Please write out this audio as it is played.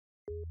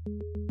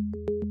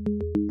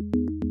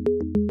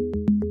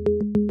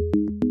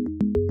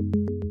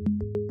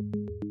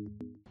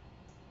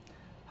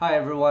Hi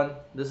everyone,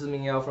 this is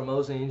Miguel from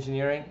Ocean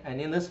Engineering,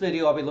 and in this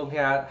video I'll be looking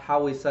at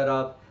how we set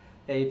up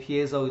a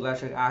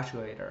piezoelectric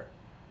actuator.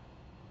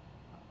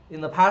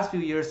 In the past few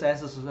years,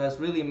 Ansys has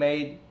really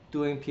made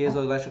doing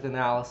piezoelectric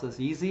analysis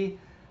easy,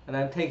 and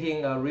I'm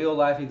taking a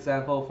real-life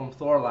example from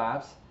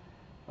Thorlabs.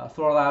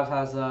 Thorlabs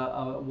has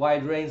a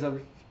wide range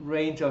of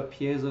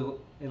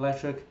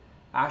piezoelectric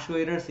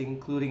actuators,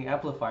 including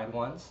amplified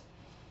ones.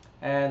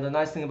 And the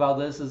nice thing about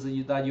this is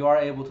that you are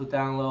able to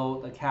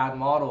download a CAD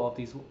model of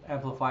these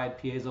amplified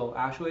piezo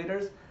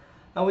actuators,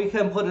 and we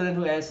can put it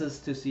into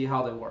Ansys to see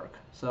how they work.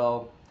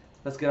 So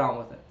let's get on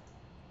with it.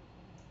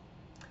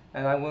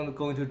 And I'm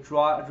going to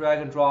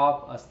drag and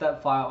drop a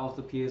step file of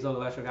the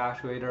piezoelectric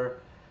actuator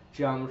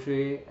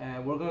geometry,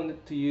 and we're going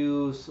to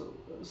use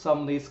some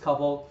of these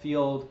couple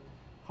field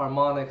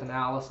harmonic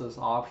analysis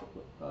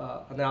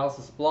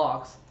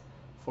blocks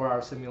for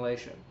our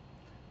simulation.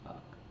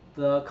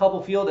 The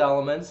couple field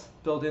elements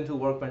built into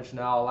Workbench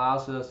now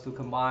allows us to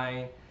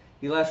combine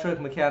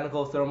electric,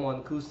 mechanical, thermal, and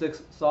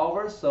acoustics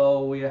solvers,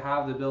 so we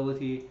have the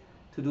ability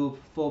to do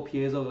full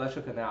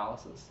piezoelectric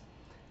analysis.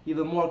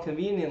 Even more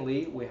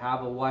conveniently, we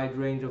have a wide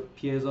range of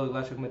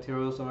piezoelectric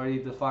materials already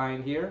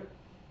defined here.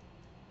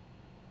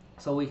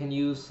 So we can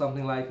use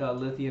something like a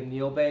lithium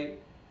neobate,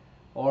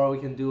 or we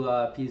can do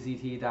a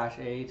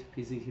PZT-8,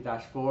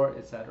 PZT-4,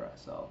 etc.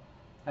 So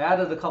I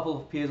added a couple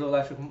of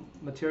piezoelectric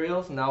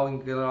materials. Now we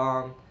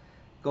can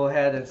go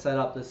ahead and set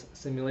up this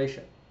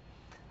simulation.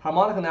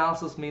 Harmonic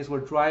analysis means we're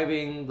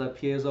driving the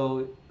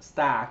piezo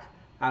stack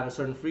at a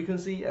certain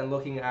frequency and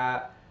looking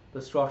at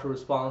the structural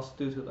response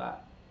due to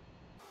that.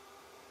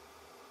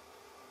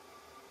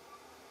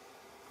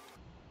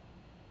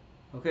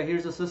 Okay,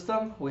 here's the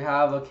system. We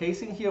have a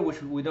casing here,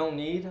 which we don't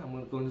need.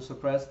 I'm going to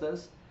suppress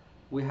this.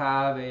 We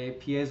have a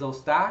piezo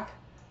stack.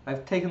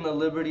 I've taken the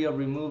liberty of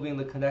removing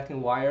the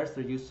connecting wires.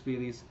 There used to be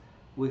these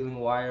wiggling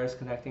wires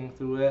connecting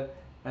through it.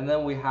 And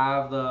then we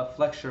have the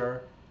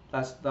flexure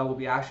that will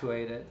be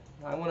actuated.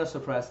 I'm going to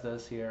suppress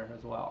this here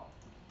as well.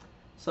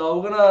 So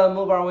we're going to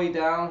move our way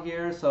down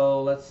here.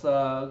 So let's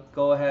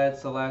go ahead,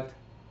 select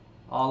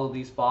all of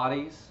these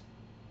bodies.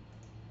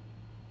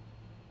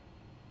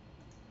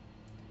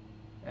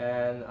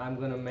 And I'm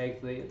going to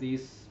make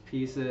these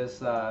pieces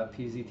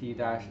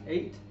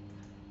PZT-8.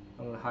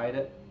 I'm going to hide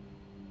it.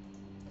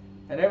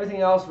 And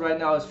everything else right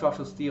now is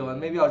structural steel. And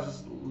maybe I'll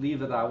just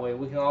leave it that way.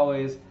 We can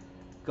always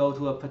go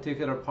to a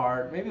particular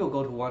part. Maybe we'll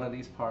go to one of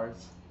these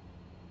parts.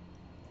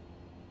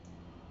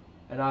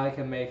 And I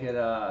can make it,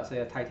 say,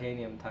 a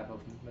titanium type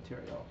of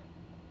material.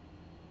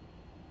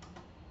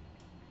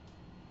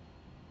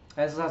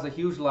 Ansys has a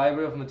huge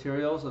library of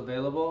materials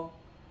available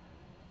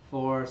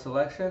for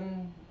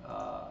selection.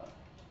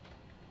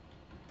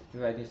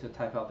 Maybe I need to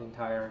type out the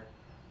entire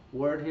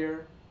word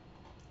here.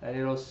 And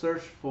it'll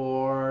search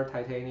for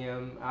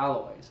titanium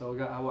alloy. So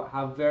I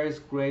have various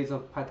grades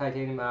of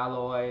titanium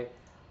alloy.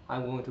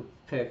 I'm going to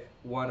pick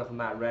one of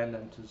them at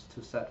random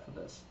to set for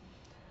this.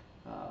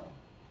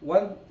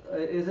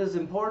 It is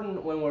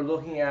important when we're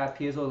looking at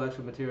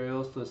piezoelectric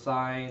materials to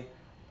assign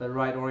the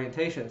right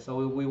orientation.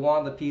 So we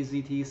want the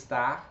PZT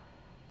stack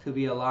to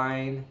be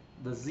aligned,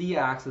 the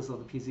z-axis of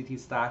the PZT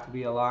stack to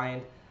be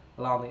aligned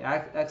along the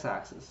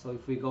x-axis. So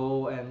if we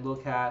go and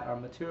look at our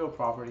material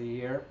property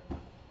here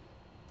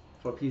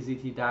for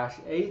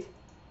PZT-8,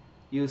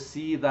 you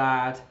see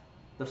that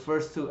the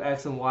first two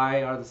x and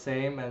y are the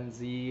same, and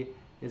z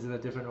is in a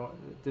different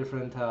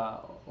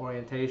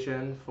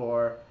orientation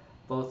for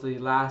both the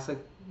elastic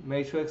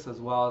matrix as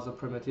well as the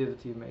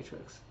permittivity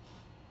matrix.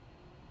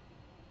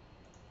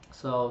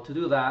 So to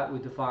do that, we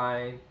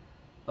define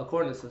a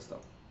coordinate system.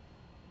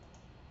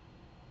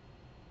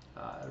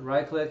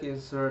 Right-click,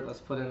 insert, let's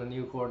put in a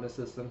new coordinate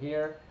system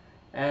here.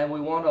 And we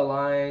want to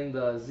align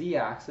the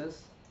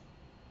z-axis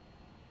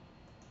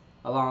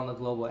along the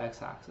global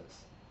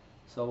x-axis.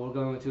 So we're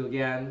going to,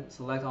 again,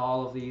 select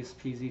all of these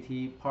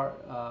PZT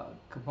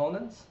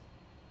components.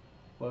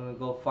 We're going to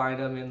go find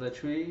them in the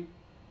tree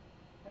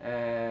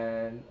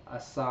and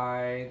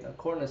assign a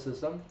coordinate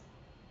system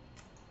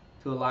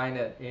to align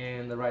it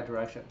in the right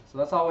direction. So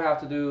that's all we have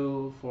to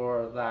do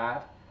for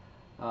that.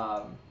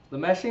 The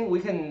meshing, we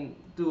can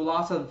do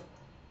lots of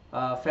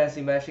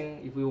fancy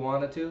meshing if we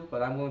wanted to,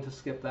 but I'm going to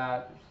skip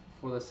that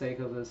for the sake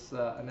of this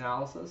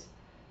analysis.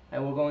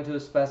 And we're going to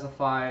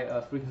specify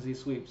a frequency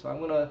sweep. So I'm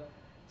going to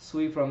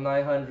sweep from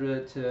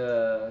 900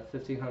 to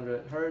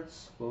 1500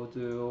 hertz. We'll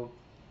do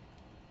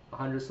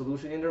 100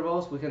 solution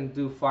intervals. We can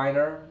do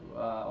finer,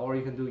 or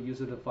you can do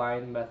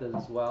user-defined methods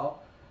as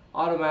well.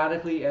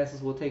 Automatically,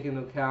 Ansys will take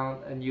into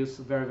account and use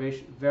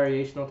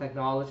variational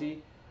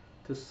technology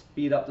to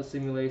speed up the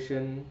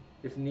simulation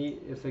if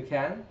they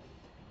can.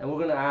 And we're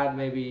going to add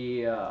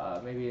maybe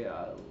a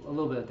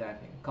little bit of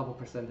damping, a couple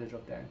percentage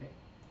of damping.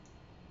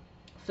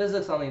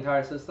 Physics on the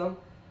entire system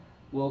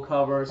will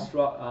cover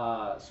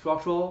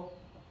structural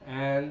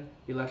and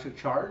electric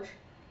charge.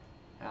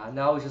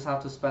 Now we just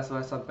have to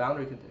specify some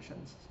boundary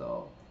conditions.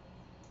 So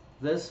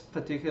this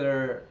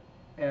particular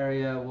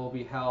area will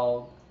be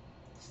held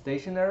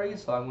stationary,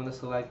 so I'm going to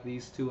select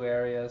these two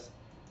areas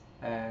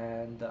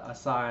and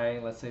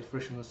assign, let's say,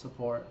 frictionless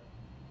support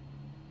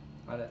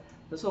on it.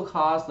 This will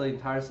cause the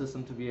entire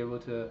system to be able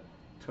to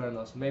turn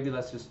those. So maybe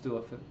let's just do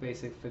a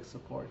basic fixed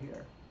support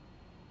here.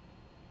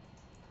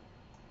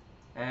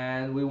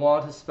 And we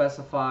want to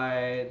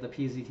specify the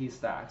PZT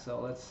stack, so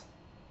let's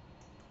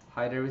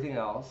hide everything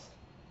else.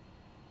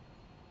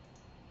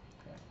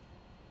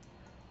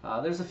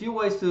 Okay. There's a few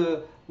ways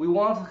we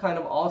want to kind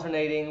of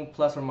alternating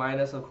plus or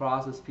minus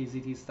across this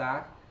PZT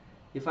stack.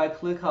 If I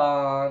click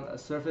on a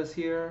surface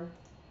here,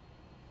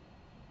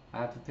 I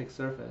have to pick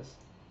surface.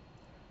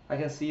 I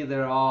can see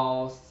they're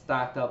all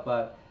stacked up,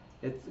 but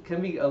it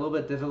can be a little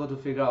bit difficult to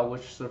figure out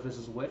which surface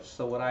is which.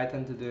 So what I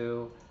tend to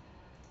do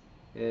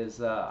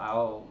is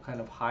I'll kind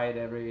of hide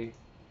every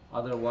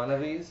other one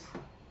of these.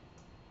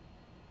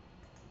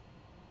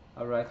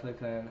 I'll right click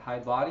and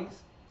hide bodies.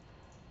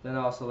 Then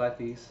I'll select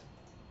these.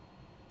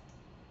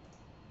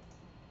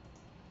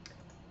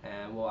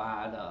 And we'll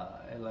add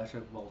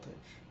electric voltage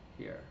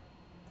here.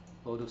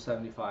 Go to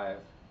 75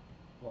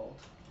 volt.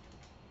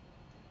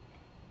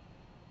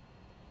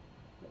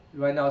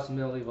 Right now it's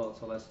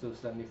millivolts, so let's do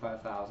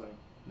 75,000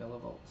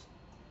 millivolts.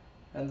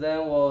 And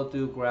then we'll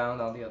do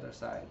ground on the other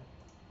side.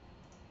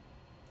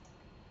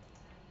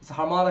 It's a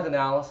harmonic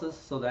analysis,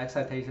 so the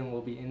excitation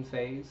will be in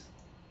phase.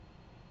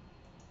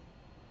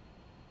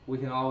 We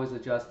can always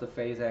adjust the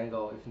phase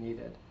angle if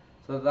needed.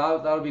 So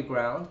that'll be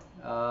ground.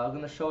 I'm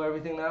going to show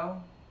everything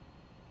now.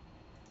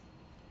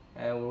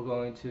 And we're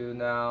going to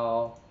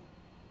now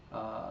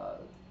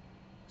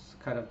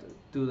kind of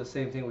do the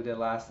same thing we did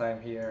last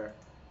time here.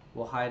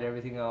 We'll hide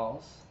everything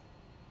else.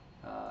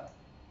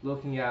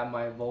 Looking at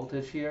my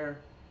voltage here,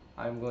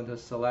 I'm going to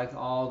select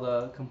all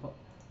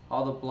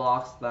the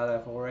blocks that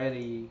I've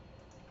already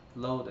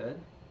loaded,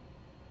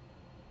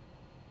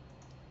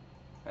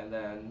 and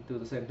then do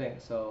the same thing.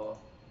 So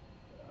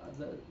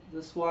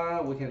this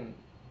one we can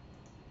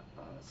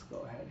let's go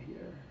ahead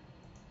here.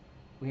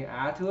 We can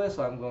add to it,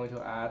 so I'm going to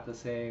add the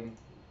same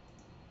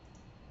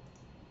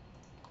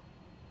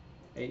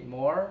 8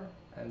 more,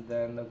 and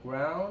then the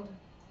ground.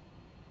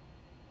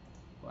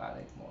 We'll add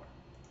 8 more.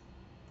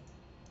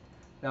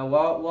 Now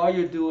while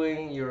you're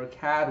doing your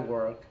CAD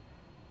work,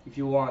 if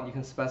you want, you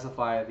can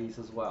specify these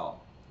as well.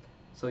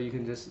 So you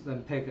can just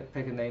then pick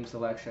a name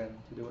selection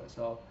to do it.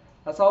 So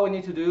that's all we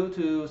need to do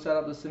to set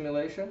up the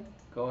simulation.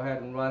 Go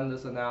ahead and run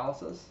this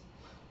analysis.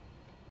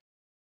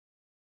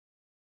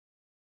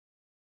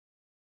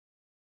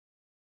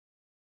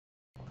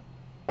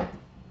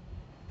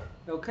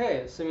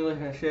 Okay, the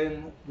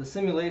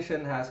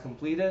simulation has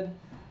completed.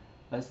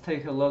 Let's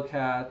take a look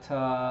at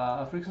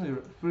a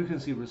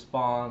frequency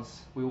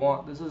response.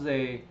 This is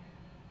a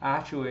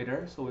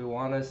actuator, so we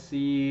want to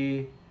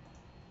see,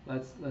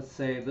 let's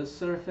say this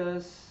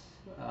surface.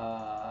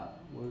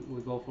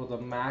 We go for the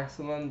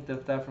maximum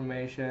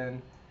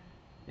deformation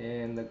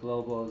in the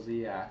global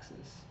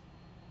z-axis.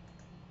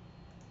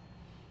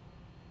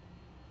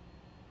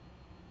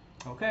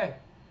 Okay,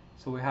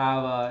 so we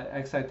have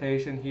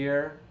excitation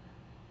here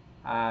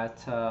at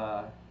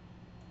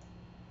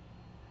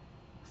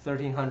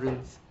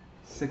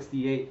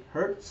 1368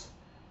 Hertz.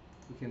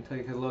 We can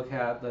take a look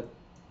at the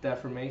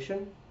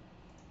deformation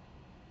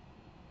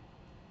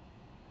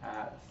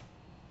at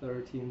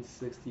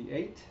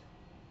 1368.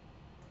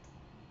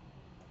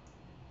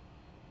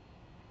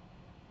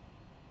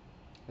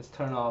 Let's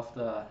turn off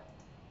the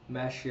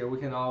mesh here. We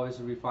can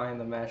always refine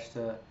the mesh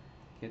to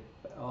get,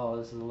 oh,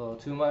 this is a little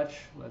too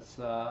much. Let's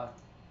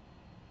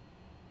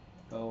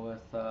go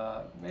with,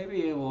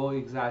 maybe we'll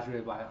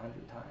exaggerate by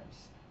 100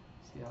 times.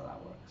 See how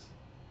that works.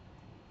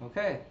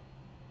 Okay,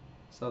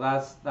 so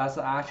that's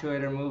the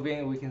actuator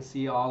moving. We can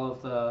see all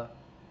of the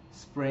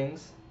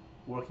springs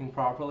working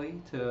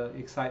properly to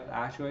excite the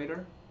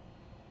actuator.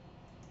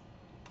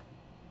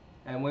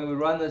 And when we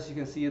run this, you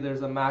can see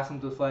there's a maximum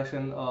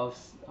deflection of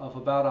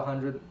about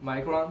 100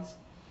 microns,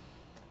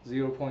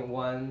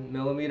 0.1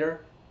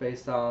 millimeter,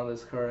 based on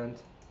this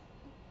current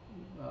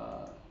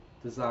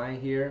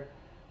design here.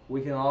 We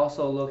can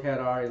also look at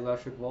our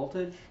electric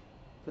voltage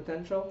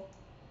potential,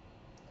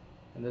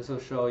 and this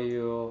will show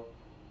you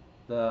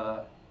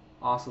the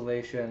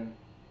oscillation.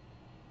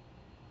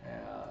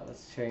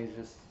 Let's change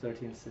this to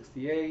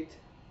 1368.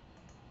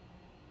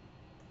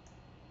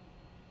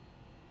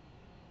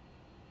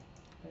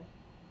 Okay.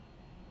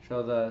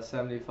 Show the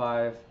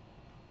 75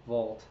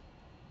 volt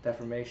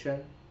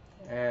deformation,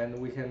 and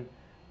we can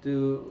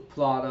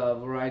plot a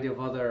variety of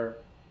other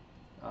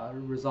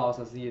results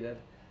as needed.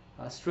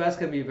 Stress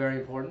can be very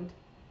important,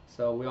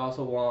 so we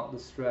also want the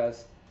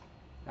stress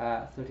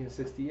at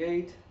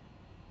 1368.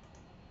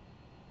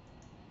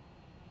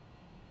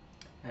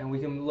 And we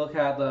can look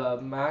at the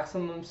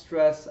maximum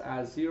stress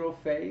at 0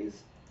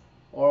 phase,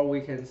 or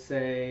we can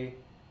say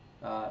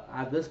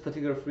at this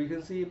particular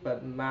frequency,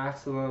 but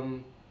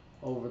maximum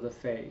over the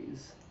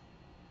phase.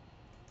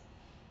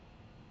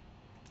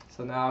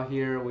 So now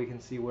here we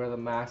can see where the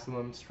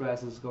maximum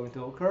stress is going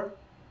to occur,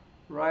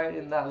 right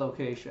in that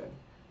location.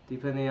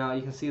 Depending on,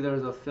 you can see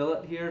there's a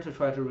fillet here to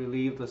try to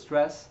relieve the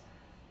stress,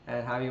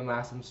 and having a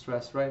maximum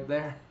stress right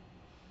there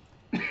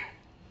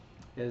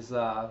is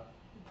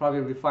probably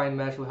a refined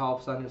mesh will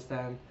help us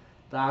understand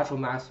the actual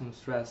maximum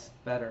stress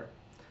better.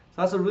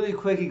 So that's a really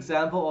quick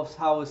example of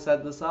how we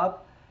set this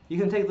up. You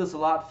can take this a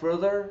lot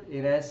further.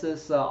 In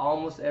Ansys,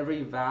 almost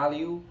every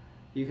value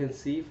you can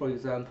see, for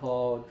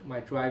example, my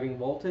driving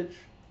voltage,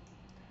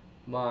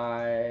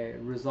 my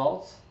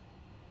results,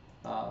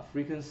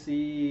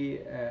 frequency,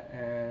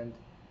 and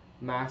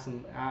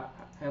maximum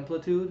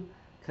amplitude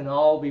can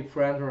all be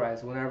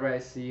parameterized whenever I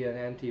see an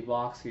empty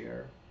box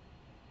here.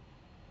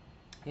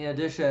 In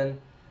addition,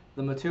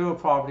 the material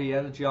property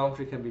and the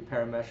geometry can be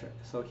parametric.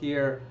 So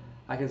here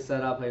I can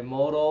set up a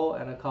modal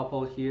and a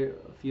couple here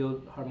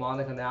field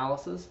harmonic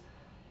analysis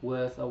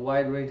with a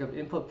wide range of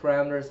input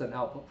parameters and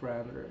output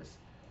parameters.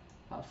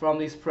 From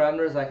these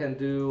parameters I can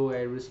do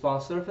a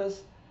response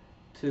surface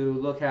to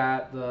look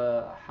at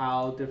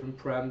how different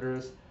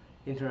parameters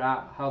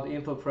interact, how the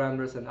input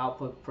parameters and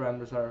output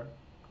parameters are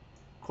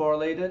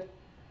correlated.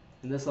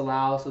 And this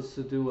allows us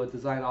to do a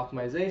design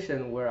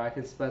optimization where I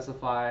can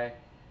specify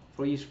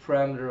for each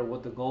parameter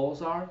what the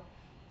goals are,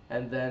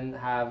 and then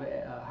have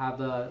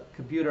the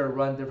computer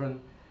run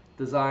different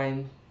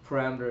design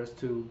parameters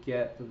to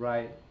get the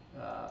right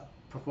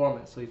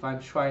performance. So if I'm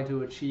trying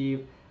to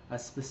achieve a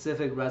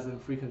specific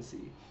resonant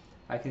frequency,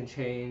 I can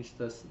change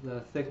the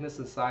thickness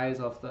and size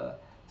of the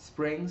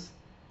springs,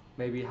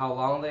 maybe how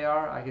long they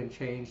are. I can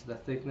change the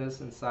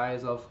thickness and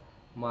size of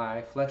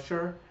my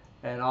flexure,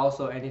 and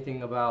also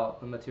anything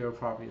about the material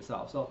property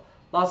itself. So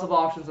lots of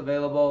options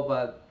available,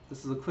 but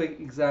this is a quick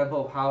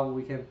example of how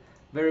we can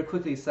very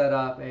quickly set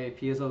up a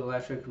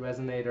piezoelectric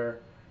resonator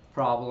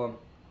problem,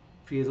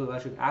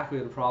 piezoelectric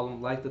actuator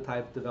problem like the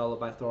type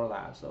developed by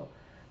Thorlabs. So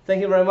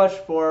thank you very much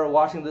for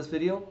watching this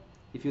video.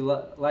 If you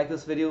like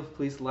this video,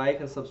 please like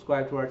and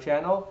subscribe to our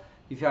channel.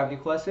 If you have any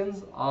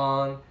questions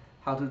on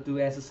how to do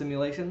Ansys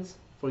simulations,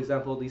 for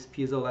example, these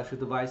piezoelectric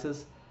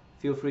devices,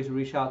 feel free to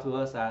reach out to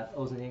us at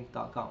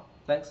ozeninc.com.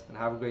 Thanks, and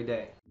have a great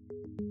day.